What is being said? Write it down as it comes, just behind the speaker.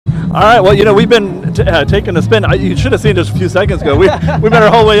All right, well, you know, we've been taking a spin. You should have seen just a few seconds ago. We made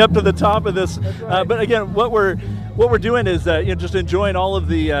our whole way up to the top of this. Right. But again, what we're doing is you know, just enjoying all of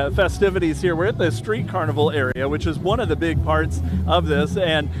the festivities here. We're at the street carnival area, which is one of the big parts of this.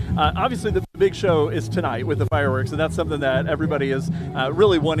 And obviously the big show is tonight with the fireworks, and that's something that everybody is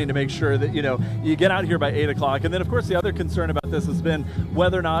really wanting to make sure that, you know, you get out here by 8 o'clock. And then, of course, the other concern about this has been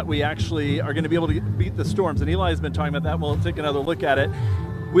whether or not we actually are going to be able to beat the storms. And Eli has been talking about that. We'll take another look at it.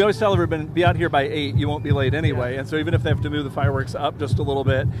 We always tell everybody, be out here by 8, you won't be late anyway. And so even if they have to move the fireworks up just a little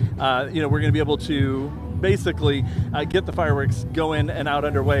bit, you know, we're going to be able to basically get the fireworks going and out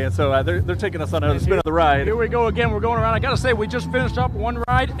underway. And so they're taking us on another spin of the ride. Here we go again. We're going around. I got to say, we just finished up one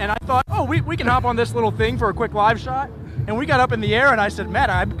ride, and I thought, oh, we can hop on this little thing for a quick live shot. And we got up in the air, and I said, Matt,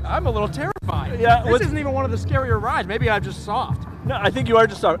 I'm a little terrified. Yeah, this isn't even one of the scarier rides. Maybe I'm just soft. No, I think you are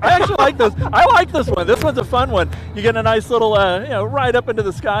just soft. I actually like this. I like this one. This one's a fun one. You get a nice little, you know, ride up into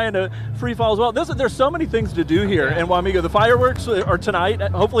the sky and a free fall as well. There's so many things to do here in Wamego. The fireworks are tonight,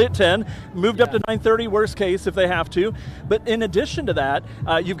 hopefully at 10. Moved up to 9:30, worst case if they have to. But in addition to that,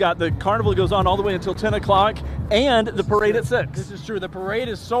 you've got the carnival goes on all the way until 10 o'clock, and the parade at 6. This is true. The parade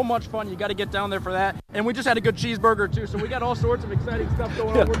is so much fun. You got to get down there for that. And we just had a good cheeseburger too, so we got all sorts of exciting stuff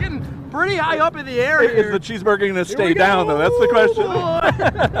going on. We're getting pretty high up in the air here. Is the cheeseburger going to stay down though? That's the question.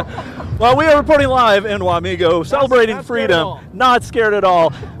 Well, we are reporting live in Wamego, celebrating not freedom, not scared at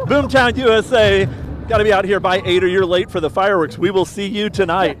all. Boomtown, USA. Got to be out here by 8 or you're late for the fireworks. We will see you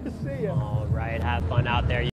tonight. All right, have fun out there.